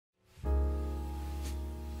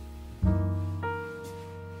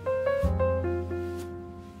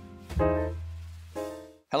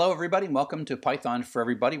Hello everybody, and welcome to Python for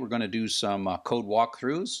Everybody. We're going to do some code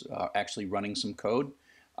walkthroughs, actually running some code.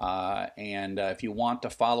 If you want to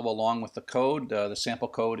follow along with the code, the sample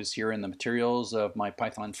code is here in the materials of my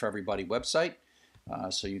Python for Everybody website,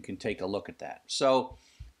 so you can take a look at that. So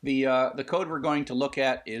the code we're going to look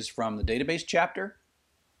at is from the database chapter,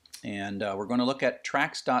 and we're going to look at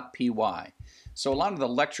Tracks.py. So a lot of the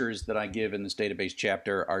lectures that I give in this database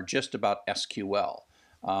chapter are just about SQL.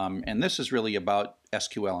 And this is really about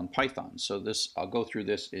SQL and Python. So I'll go through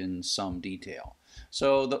this in some detail.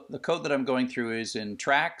 So the code that I'm going through is in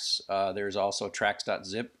Tracks. There's also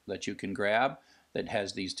Tracks.zip that you can grab that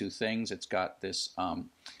has these two things. It's got this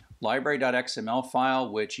library.xml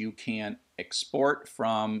file which you can export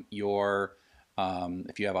from your,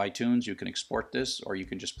 if you have iTunes, you can export this, or you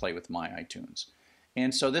can just play with my iTunes.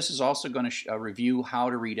 And so this is also going to review how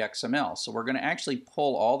to read XML. So we're going to actually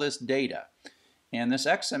pull all this data. And this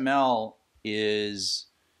XML is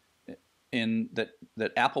that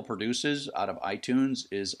Apple produces out of iTunes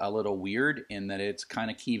is a little weird in that it's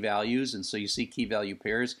kind of key values, and so you see key value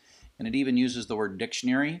pairs, and it even uses the word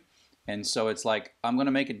dictionary. And so it's like, I'm going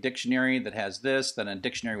to make a dictionary that has this, then a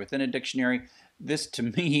dictionary within a dictionary. This to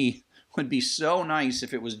me would be so nice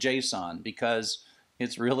if it was JSON, because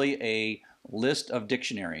it's really a list of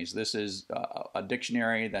dictionaries. This is a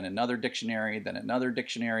dictionary, then another dictionary, then another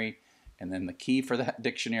dictionary, and then the key for that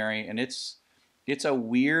dictionary, and it's a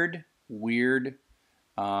weird format.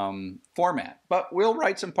 But we'll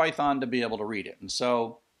write some Python to be able to read it. And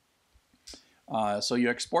so you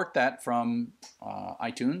export that from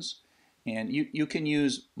iTunes, and you can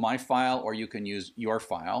use my file or you can use your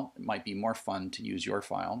file. It might be more fun to use your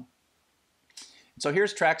file. So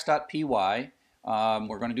here's Tracks.py.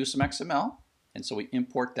 We're going to do some XML, and so we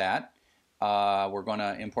import that. We're going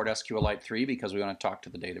to import SQLite 3 because we want to talk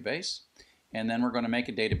to the database. And then we're going to make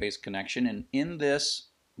a database connection. And in this,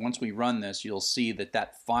 once we run this, you'll see that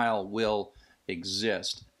that file will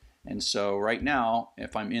exist. And so right now,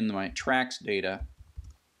 if I'm in my tracks data,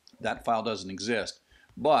 that file doesn't exist.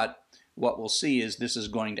 But what we'll see is this is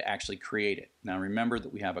going to actually create it. Now remember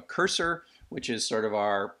that we have a cursor, which is sort of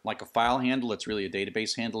like a file handle. It's really a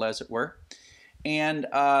database handle, as it were. And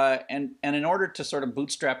in order to sort of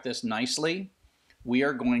bootstrap this nicely, we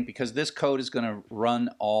are going, because this code is going to run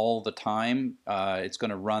all the time, it's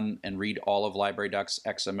going to run and read all of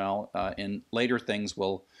library.xml. In later things,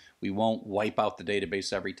 we won't wipe out the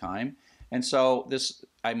database every time. And so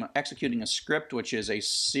I'm executing a script which is a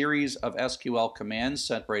series of SQL commands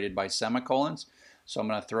separated by semicolons. So I'm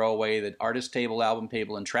going to throw away the artist table, album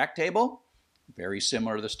table, and track table, very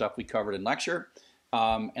similar to the stuff we covered in lecture.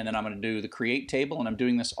 And then I'm going to do the create table, and I'm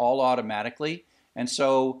doing this all automatically.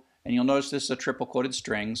 And you'll notice this is a triple quoted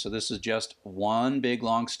string, so this is just one big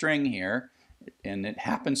long string here, and it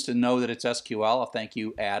happens to know that it's SQL. I'll thank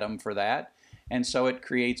you, Adam, for that. And so it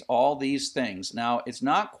creates all these things. Now, it's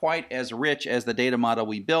not quite as rich as the data model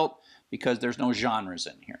we built because there's no genres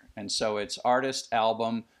in here. And so it's artist,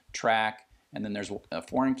 album, track, and then there's a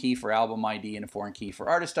foreign key for album ID and a foreign key for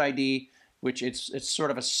artist ID, which it's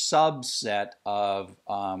sort of a subset of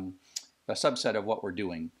what we're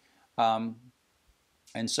doing.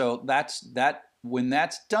 And so when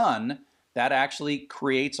that's done, that actually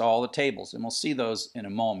creates all the tables, and we'll see those in a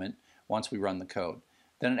moment once we run the code.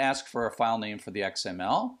 Then it asks for a file name for the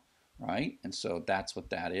XML, right? And so that's what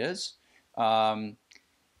that is. And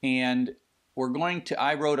we're going to,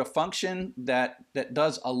 I wrote a function that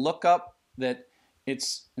does a lookup that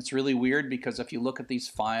it's really weird, because if you look at these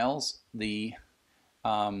files, like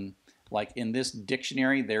in this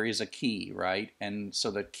dictionary, there is a key, right? And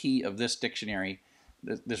so the key of this dictionary,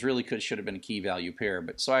 this really should have been a key value pair.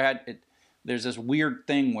 But so there's this weird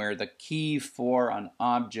thing where the key for an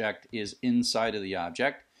object is inside of the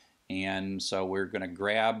object. And so we're going to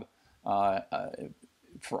grab, we're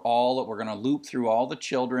going to loop through all the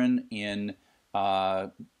children in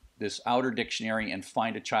this outer dictionary and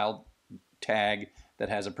find a child tag that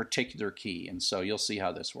has a particular key. And so you'll see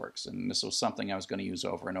how this works. And this was something I was going to use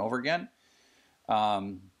over and over again.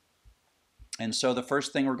 And so the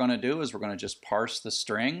first thing we're going to do is we're going to just parse the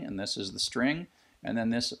string, and this is the string. And then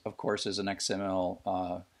this, of course, is an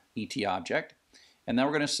XML ET object. And then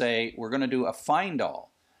we're going to say we're going to do a find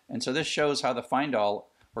all. And so this shows how the find all,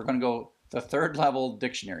 we're going to go the third level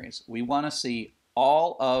dictionaries. We want to see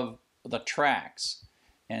all of the tracks.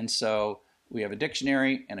 And so we have a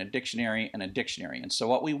dictionary and a dictionary and a dictionary. And so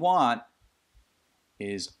what we want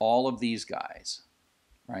is all of these guys,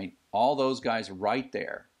 right? All those guys right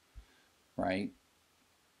there, right?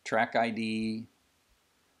 Track ID.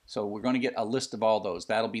 So we're going to get a list of all those.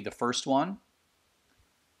 That'll be the first one.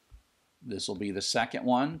 this will be the second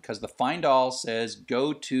one because the find all says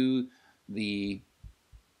go to the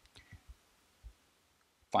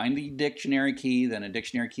find the dictionary key, then a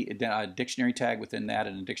dictionary key, a dictionary tag within that,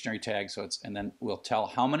 and a dictionary tag. So it's, and then we'll tell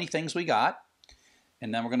how many things we got,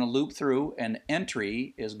 and then we're going to loop through. And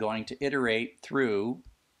entry is going to iterate through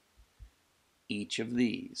each of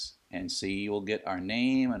these, and see, we'll get our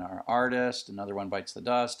name and our artist. Another one bites the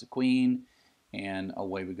dust, a queen, and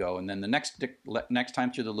away we go. And then the next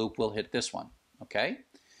time through the loop, we'll hit this one. Okay,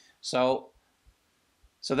 so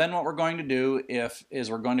then what we're going to do is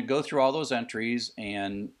we're going to go through all those entries,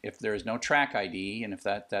 and if there's no track ID, and if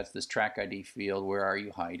that's this track ID field, where are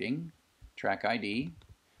you hiding? Track ID.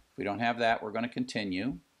 If we don't have that, we're going to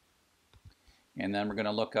continue. And then we're going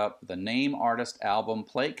to look up the name, artist, album,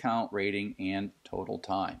 play count, rating, and total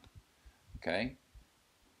time. Okay?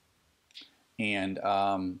 And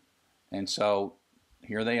so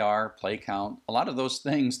here they are, play count. A lot of those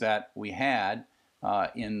things that we had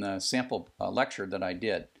in the sample lecture that I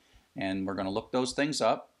did. And we're going to look those things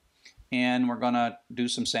up, and we're going to do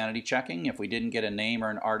some sanity checking. If we didn't get a name or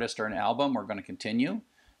an artist or an album, we're going to continue.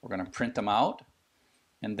 We're going to print them out,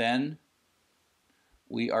 and then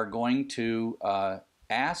we are going to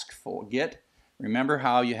ask for, remember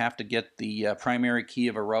how you have to get the primary key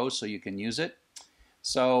of a row so you can use it?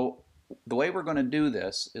 So the way we're going to do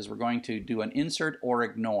this is we're going to do an insert or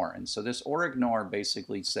ignore. And so this or ignore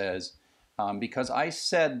basically says, because I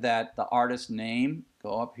said that the artist name,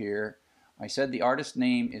 go up here, I said the artist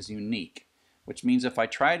name is unique, which means if I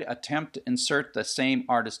try to attempt to insert the same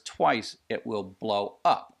artist twice, it will blow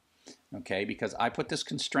up, okay, because I put this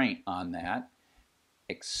constraint on that,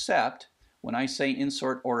 except when I say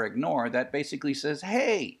insert or ignore, that basically says,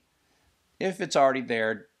 hey, if it's already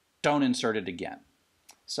there, don't insert it again.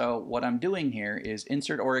 So what I'm doing here is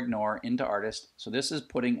insert or ignore into artist. So this is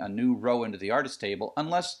putting a new row into the artist table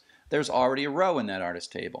unless there's already a row in that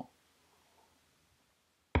artist table.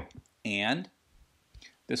 And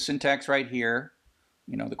this syntax right here,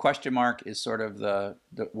 you know, the question mark is sort of the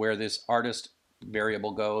where this artist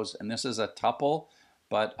variable goes, and this is a tuple,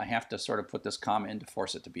 but I have to sort of put this comma in to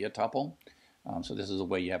force it to be a tuple. So this is the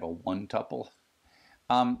way you have a one tuple.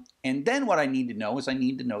 And then what I need to know is I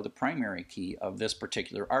need to know the primary key of this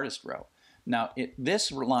particular artist row. Now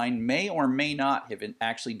this line may or may not have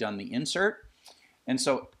actually done the insert, and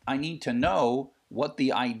so I need to know what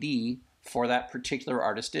the ID for that particular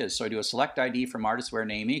artist is. So I do a select ID from artist where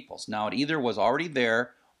name equals. Now it either was already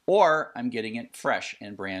there or I'm getting it fresh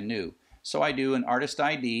and brand new. So I do an artist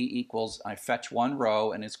ID equals, I fetch one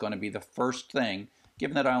row, and it's going to be the first thing,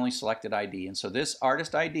 given that I only selected ID. And so this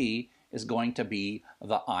artist ID is going to be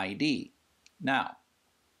the ID. Now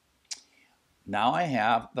I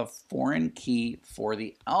have the foreign key for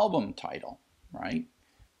the album title, right?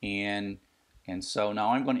 And so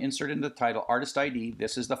now I'm going to insert into the title artist ID.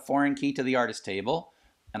 This is the foreign key to the artist table.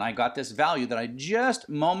 And I got this value that I just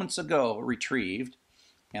moments ago retrieved.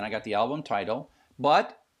 And I got the album title.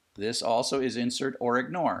 But this also is insert or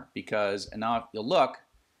ignore, because, and now if you look,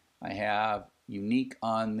 I have unique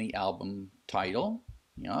on the album title.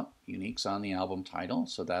 Yep, unique's on the album title.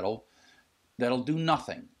 So that'll do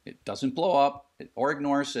nothing. It doesn't blow up. Or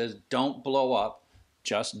ignore says don't blow up,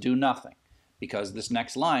 just do nothing, because this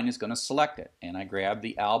next line is going to select it. And I grab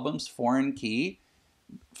the album's foreign key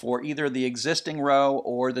for either the existing row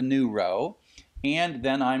or the new row, and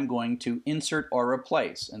then I'm going to insert or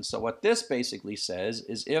replace. And so what this basically says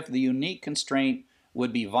is if the unique constraint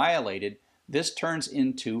would be violated, this turns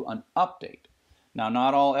into an update. Now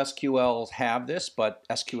not all SQLs have this, but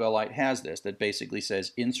SQLite has this that basically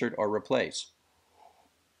says insert or replace.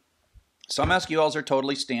 Some SQLs are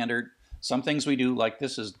totally standard. Some things we do, like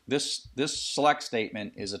this select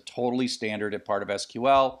statement is a totally standard part of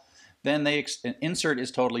SQL. Then insert is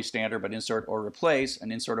totally standard, but insert or replace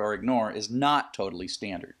and insert or ignore is not totally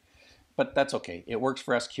standard. But that's okay. It works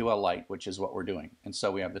for SQLite, which is what we're doing. And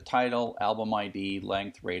so we have the title, album ID,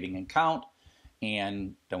 length, rating, and count.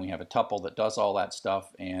 And then we have a tuple that does all that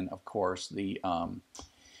stuff. And of course, the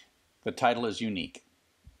title is unique,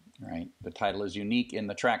 right? The title is unique in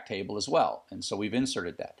the track table as well. And so we've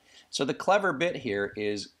inserted that. So the clever bit here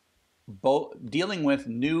is both dealing with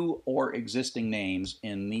new or existing names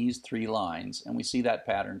in these three lines. And we see that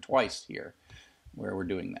pattern twice here where we're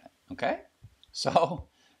doing that. Okay? So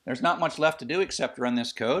there's not much left to do except run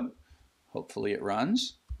this code. Hopefully it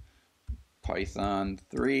runs. Python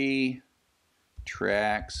 3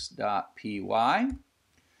 Tracks.py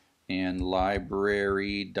and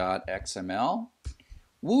library.xml.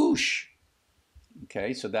 Whoosh!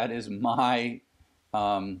 Okay, so that is my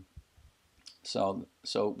so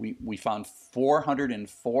we found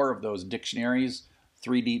 404 of those dictionaries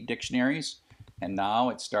 3D dictionaries, and now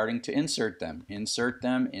it's starting to insert them, insert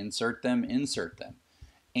them, insert them, insert them.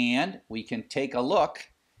 And we can take a look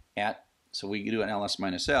at, so we do an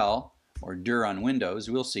ls-l or dir on Windows,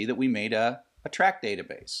 we'll see that we made a track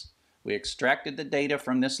database. We extracted the data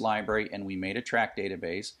from this library and we made a track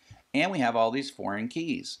database, and we have all these foreign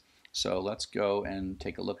keys. So let's go and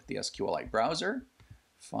take a look at the SQLite browser.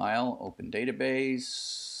 File, open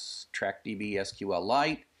database, TrackDB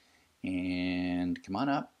SQLite, and come on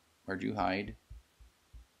up. Where'd you hide?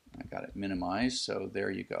 I got it minimized, so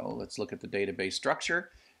there you go. Let's look at the database structure.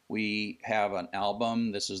 We have an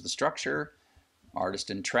album, this is the structure, artist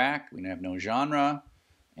and track, we have no genre,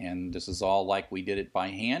 and this is all like we did it by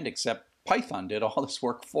hand, except Python did all this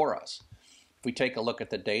work for us. If we take a look at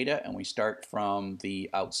the data and we start from the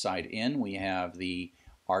outside in, we have the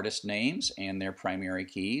artist names and their primary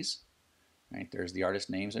keys. Right, there's the artist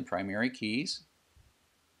names and primary keys.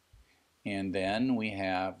 And then we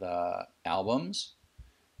have the albums,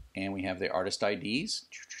 and we have the artist IDs.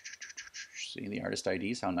 See the artist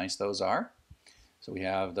IDs, how nice those are. So we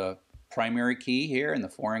have the primary key here and the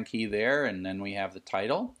foreign key there, and then we have the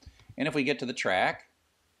title. And if we get to the track,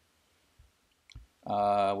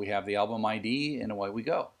 we have the album ID, and away we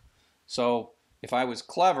go. So if I was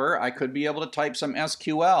clever, I could be able to type some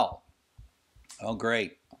SQL. Oh,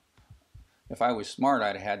 great. If I was smart,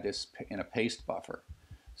 I'd have had this in a paste buffer.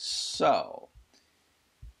 So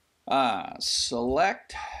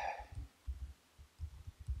select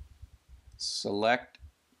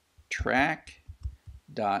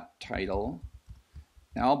track.title,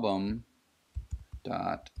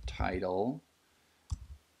 album.title,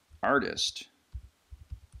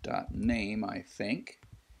 artist.name, I think.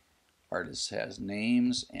 Artist has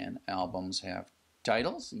names and albums have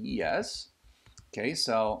titles. Yes. Okay,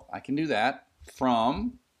 so I can do that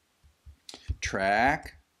from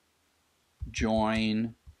track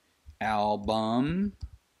join album.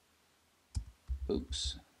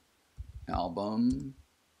 Oops. Album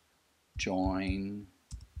join.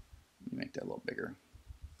 Let me make that a little bigger.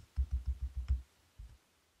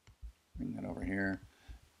 Bring that over here.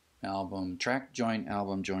 Album track join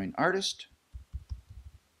album join artist.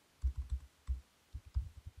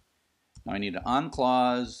 Now I need an on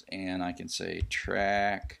clause, and I can say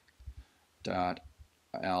track dot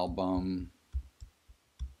album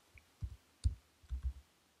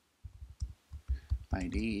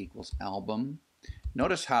ID equals album.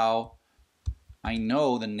 Notice how I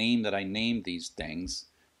know the name that I named these things,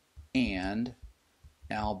 and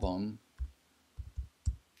album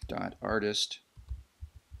dot artist.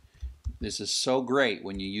 This is so great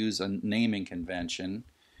when you use a naming convention.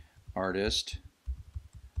 Artist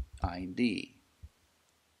ID.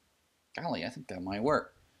 Golly, I think that might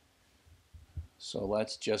work. So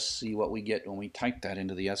let's just see what we get when we type that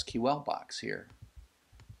into the SQL box here.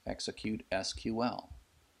 Execute SQL.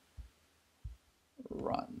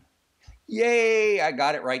 Run. Yay! I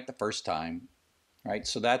got it right the first time. Right,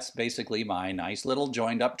 so that's basically my nice little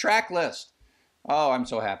joined up track list. Oh, I'm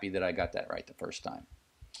so happy that I got that right the first time.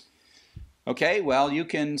 Okay, well, you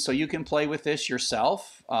can play with this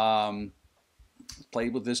yourself. Play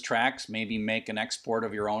with this tracks, maybe make an export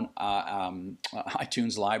of your own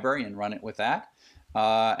iTunes library and run it with that.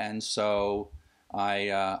 And so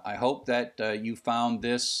I hope that you found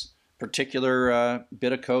this particular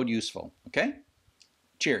bit of code useful. Okay?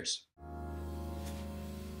 Cheers.